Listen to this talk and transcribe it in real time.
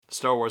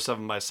Star Wars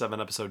 7 by 7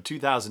 episode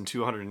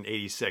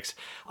 2286.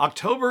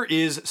 October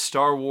is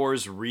Star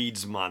Wars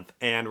Reads Month,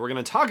 and we're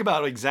going to talk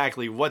about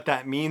exactly what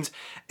that means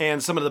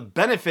and some of the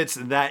benefits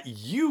that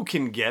you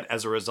can get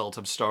as a result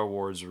of Star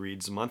Wars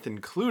Reads Month,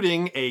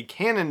 including a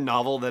canon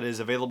novel that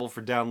is available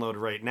for download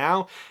right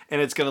now,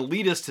 and it's going to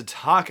lead us to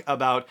talk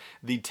about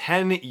the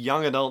 10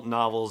 young adult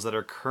novels that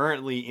are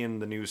currently in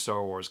the new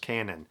Star Wars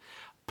canon.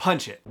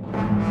 Punch it.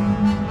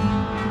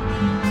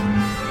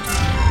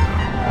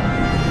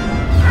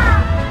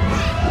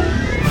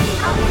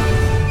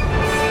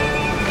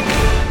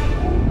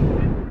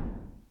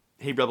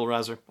 Hey Rebel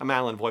Rouser, I'm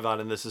Alan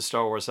Voivod, and this is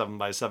Star Wars 7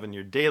 by 7,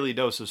 your daily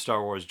dose of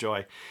Star Wars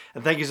joy.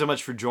 And thank you so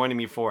much for joining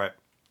me for it.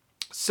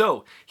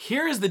 So,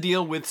 here is the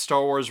deal with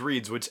Star Wars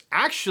Reads, which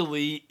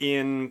actually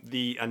in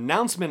the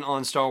announcement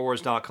on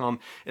StarWars.com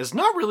is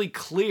not really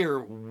clear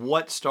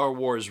what Star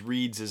Wars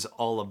Reads is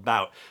all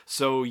about.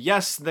 So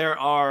yes, there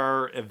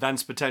are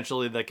events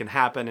potentially that can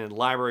happen in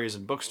libraries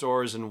and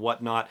bookstores and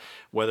whatnot,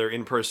 whether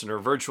in person or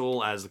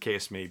virtual, as the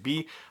case may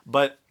be,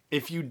 but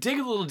if you dig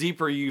a little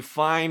deeper, you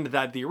find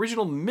that the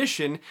original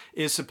mission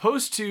is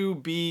supposed to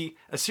be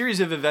a series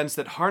of events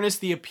that harness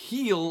the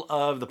appeal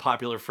of the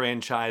popular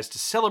franchise to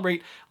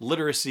celebrate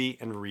literacy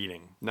and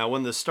reading. Now,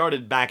 when this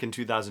started back in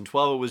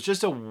 2012, it was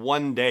just a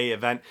one-day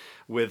event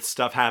with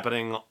stuff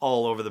happening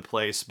all over the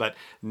place, but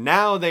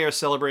now they are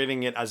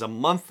celebrating it as a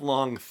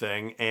month-long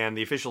thing, and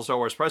the official Star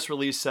Wars press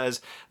release says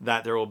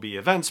that there will be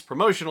events,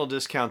 promotional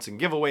discounts, and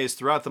giveaways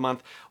throughout the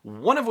month,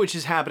 one of which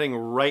is happening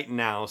right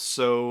now.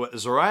 So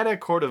Zoraida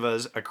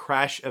Cordova's A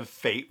Crash of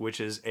Fate,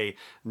 which is a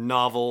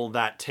novel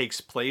that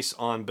takes place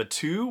on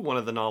Batuu, one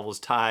of the novels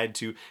tied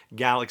to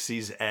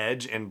Galaxy's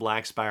Edge and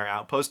Black Spire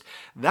Outpost,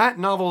 that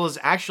novel is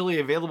actually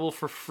available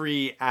for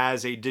free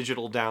as a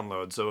digital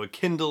download, so a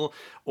Kindle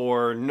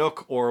or Nook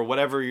or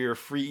whatever your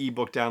free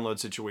ebook download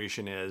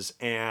situation is,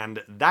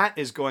 and that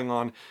is going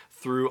on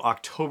through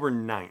October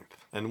 9th,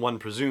 and one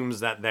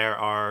presumes that there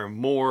are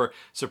more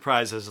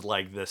surprises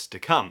like this to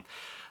come.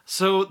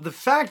 So the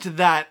fact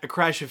that A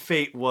Crash of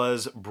Fate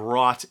was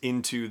brought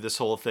into this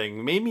whole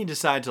thing made me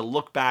decide to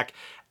look back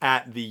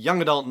at the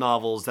young adult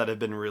novels that have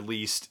been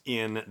released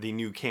in the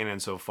new canon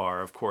so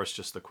far. Of course,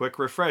 just a quick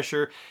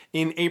refresher,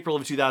 in April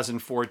of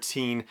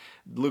 2014,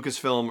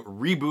 Lucasfilm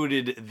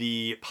rebooted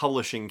the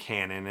publishing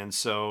canon, and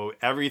so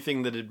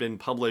everything that had been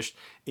published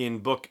in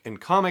book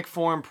and comic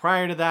form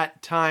prior to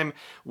that time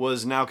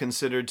was now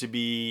considered to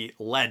be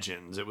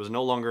legends. It was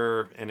no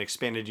longer an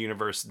expanded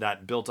universe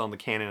that built on the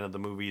canon of the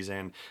movies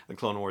and the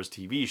Clone Wars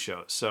TV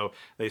show. So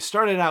they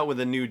started out with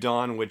A New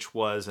Dawn, which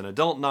was an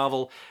adult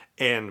novel,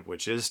 and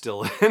which is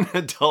still an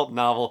adult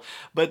novel,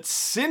 but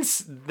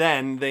since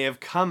then they have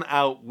come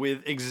out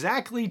with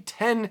exactly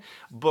 10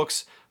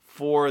 books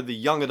for the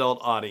young adult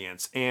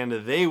audience, and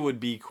they would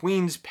be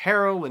Queen's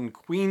Peril and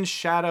Queen's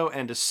Shadow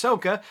and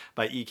Ahsoka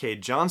by E.K.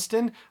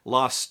 Johnston,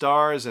 Lost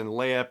Stars and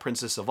Leia,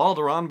 Princess of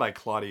Alderaan by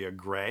Claudia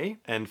Gray,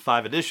 and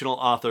 5 additional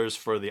authors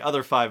for the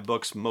other 5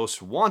 books: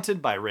 Most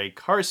Wanted by Ray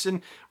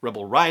Carson,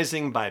 Rebel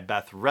Rising by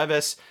Beth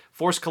Revis,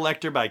 Force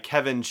Collector by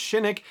Kevin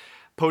Shinnick,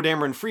 Poe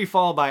Dameron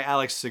Freefall by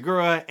Alex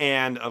Segura,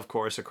 and of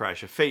course A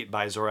Crash of Fate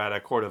by Zoraida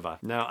Cordova.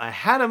 Now, I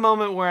had a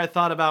moment where I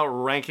thought about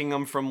ranking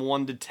them from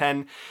 1 to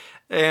 10,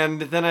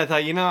 and then I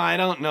thought, I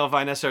don't know if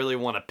I necessarily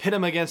want to pit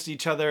them against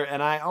each other,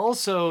 and I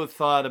also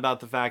thought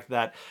about the fact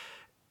that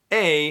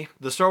the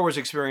Star Wars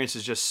experience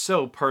is just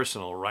so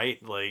personal,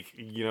 right? Like,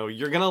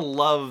 you're gonna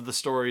love the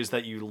stories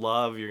that you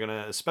love, you're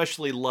gonna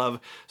especially love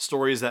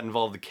stories that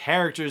involve the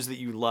characters that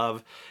you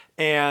love,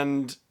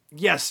 and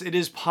yes, it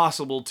is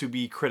possible to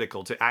be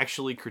critical, to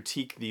actually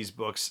critique these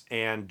books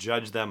and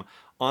judge them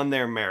on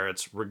their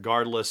merits,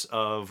 regardless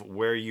of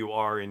where you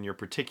are in your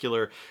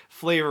particular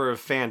flavor of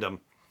fandom.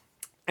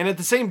 And at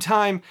the same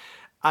time,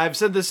 I've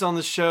said this on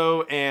the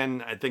show,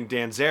 and I think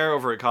Dan Zare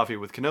over at Coffee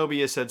with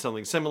Kenobi has said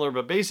something similar,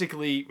 but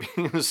basically,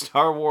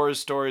 Star Wars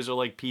stories are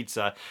like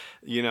pizza.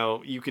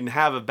 You can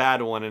have a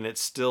bad one and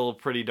it's still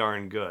pretty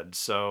darn good.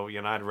 So,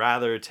 I'd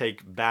rather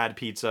take bad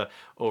pizza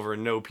over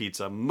no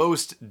pizza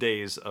most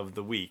days of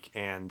the week.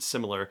 And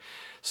similar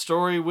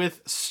story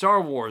with Star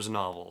Wars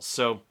novels.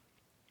 So,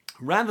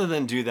 rather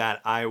than do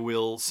that, I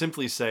will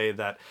simply say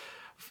that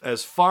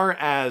as far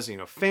as,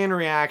 fan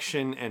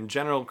reaction and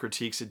general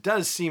critiques, it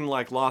does seem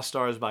like Lost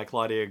Stars by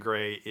Claudia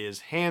Gray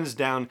is hands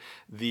down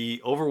the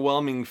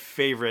overwhelming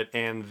favorite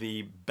and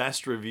the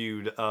best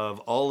reviewed of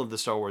all of the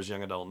Star Wars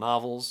young adult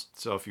novels.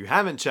 So if you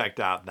haven't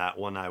checked out that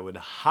one, I would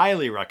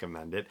highly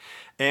recommend it.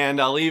 And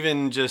I'll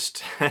even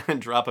just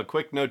drop a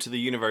quick note to the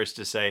universe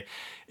to say,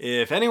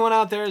 if anyone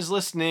out there is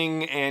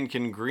listening and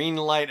can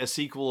greenlight a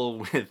sequel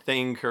with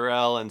Thane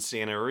Carell and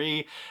Sienna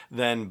Rhee,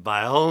 then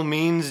by all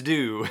means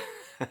do.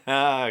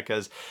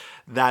 Because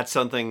that's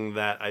something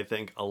that I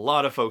think a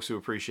lot of folks who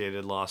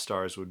appreciated Lost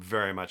Stars would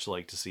very much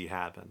like to see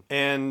happen.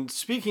 And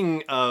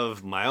speaking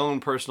of my own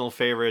personal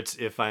favorites,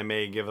 if I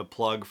may give a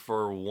plug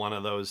for one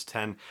of those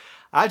 10,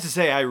 I have to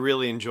say I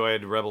really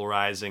enjoyed Rebel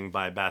Rising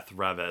by Beth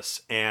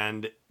Revis.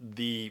 And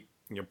the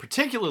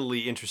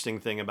particularly interesting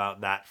thing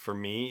about that for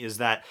me is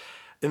that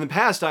In the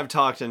past, I've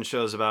talked in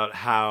shows about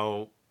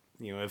how,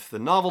 if the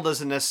novel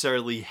doesn't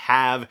necessarily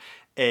have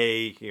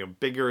a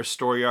bigger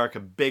story arc, a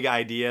big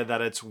idea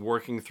that it's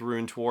working through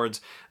and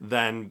towards,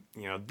 then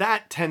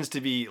that tends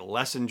to be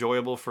less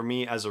enjoyable for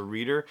me as a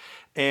reader.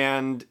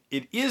 And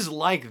it is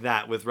like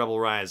that with Rebel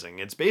Rising.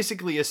 It's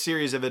basically a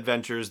series of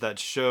adventures that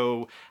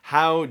show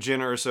how Jyn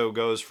Erso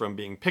goes from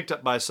being picked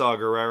up by Saw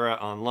Gerrera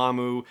on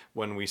Lah'mu,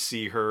 when we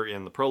see her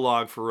in the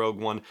prologue for Rogue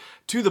One,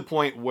 to the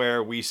point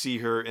where we see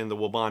her in the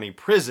Wobani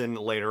prison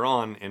later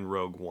on in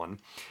Rogue One.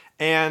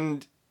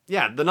 And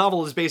yeah, the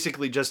novel is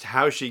basically just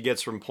how she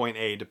gets from point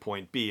A to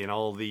point B and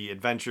all the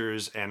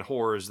adventures and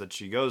horrors that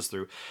she goes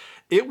through.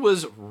 It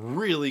was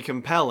really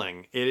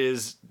compelling. It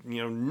is,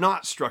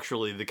 not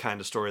structurally the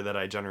kind of story that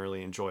I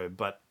generally enjoy,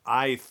 but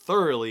I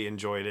thoroughly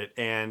enjoyed it,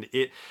 and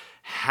it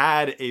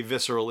had a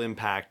visceral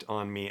impact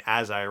on me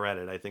as I read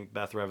it. I think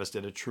Beth Revis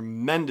did a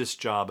tremendous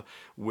job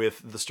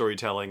with the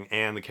storytelling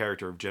and the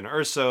character of Jyn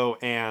Erso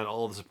and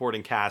all the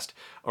supporting cast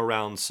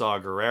around Saw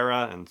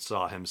Gerrera, and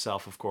Saw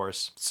himself, of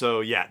course.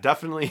 So yeah,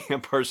 definitely a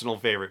personal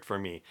favorite for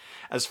me.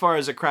 As far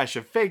as A Crash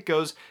of Fate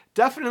goes,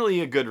 definitely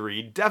a good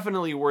read,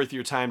 definitely worth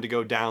your time to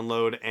go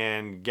download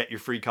and get your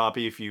free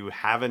copy if you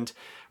haven't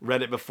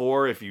read it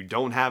before, if you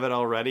don't have it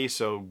already,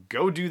 so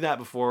go do that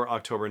before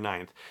October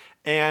 9th.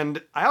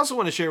 And I also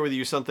want to share with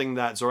you something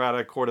that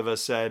Zoraida Cordova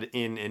said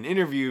in an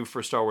interview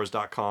for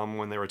StarWars.com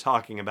when they were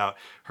talking about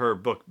her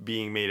book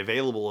being made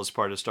available as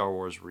part of Star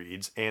Wars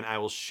Reads, and I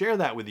will share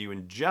that with you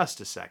in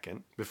just a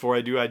second. Before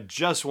I do, I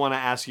just want to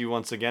ask you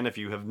once again, if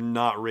you have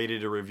not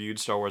rated or reviewed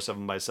Star Wars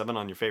 7x7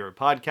 on your favorite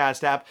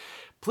podcast app,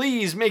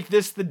 please make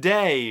this the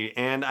day,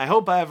 and I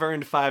hope I've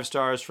earned 5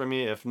 stars from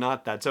you. If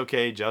not, that's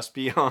okay, just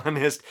be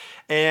honest.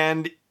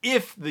 And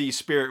if the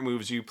spirit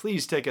moves you,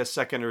 please take a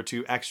second or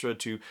two extra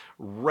to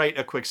write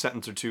a quick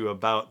sentence or two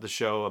about the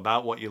show,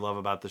 about what you love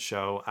about the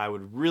show. I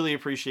would really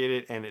appreciate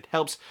it, and it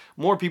helps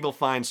more people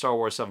find Star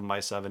Wars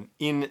 7x7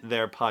 in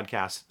their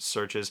podcast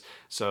searches.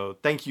 So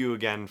thank you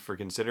again for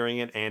considering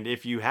it, and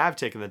if you have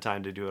taken the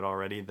time to do it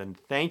already, then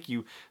thank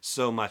you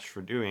so much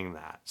for doing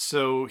that.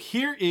 So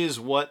here is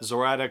what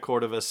Zoraida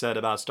Cordova said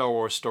about Star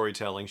Wars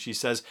storytelling. She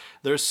says,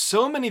 "There's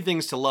so many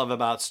things to love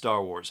about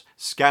Star Wars.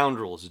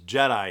 Scoundrels,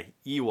 Jedi,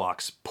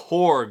 Ewoks,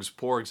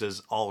 Porgs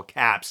is all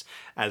caps,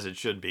 as it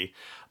should be.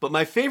 But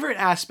my favorite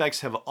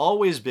aspects have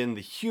always been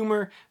the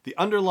humor, the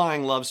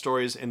underlying love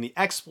stories, and the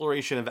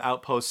exploration of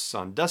outposts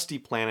on dusty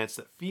planets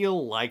that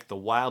feel like the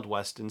Wild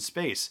West in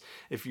space.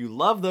 If you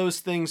love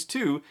those things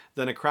too,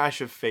 then A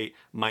Crash of Fate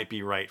might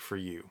be right for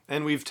you."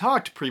 And we've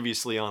talked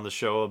previously on the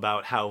show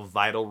about how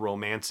vital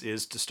romance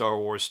is to Star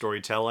Wars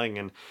storytelling,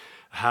 and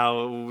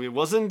how it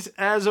wasn't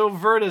as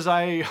overt as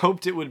I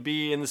hoped it would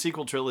be in the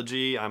sequel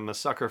trilogy. I'm a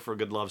sucker for a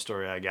good love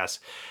story, I guess.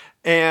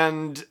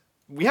 And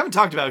we haven't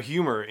talked about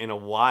humor in a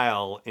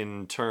while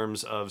in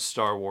terms of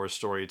Star Wars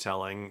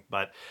storytelling,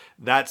 but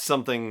that's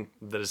something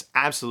that is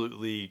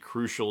absolutely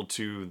crucial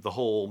to the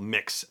whole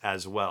mix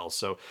as well.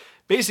 So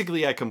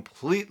basically, I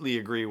completely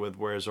agree with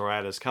where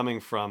Zoraida is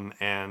coming from,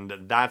 and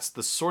that's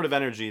the sort of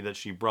energy that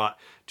she brought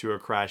to A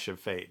Crash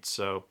of Fate.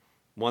 So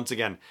once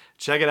again,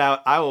 check it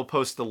out. I will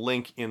post the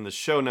link in the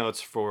show notes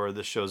for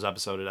this show's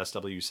episode at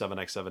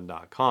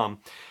sw7x7.com.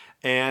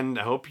 And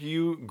I hope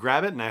you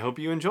grab it and I hope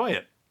you enjoy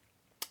it.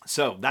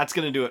 So that's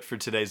going to do it for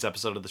today's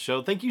episode of the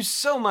show. Thank you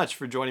so much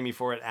for joining me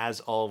for it, as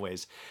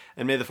always.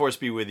 And may the Force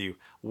be with you,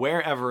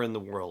 wherever in the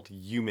world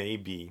you may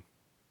be.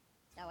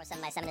 Star Wars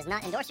 7x7 is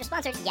not endorsed or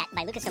sponsored yet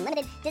by Lucasfilm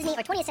Limited, Disney,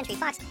 or 20th Century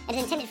Fox, and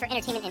is intended for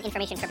entertainment and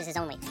information purposes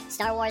only.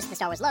 Star Wars, the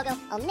Star Wars logo,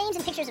 all names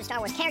and pictures of Star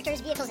Wars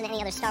characters, vehicles, and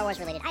any other Star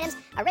Wars-related items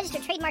are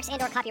registered trademarks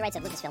and/or copyrights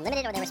of Lucasfilm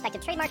Limited or their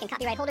respective trademark and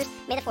copyright holders.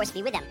 May the Force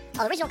be with them.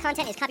 All original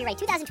content is copyright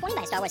 2020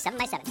 by Star Wars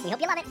 7x7. We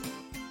hope you love it.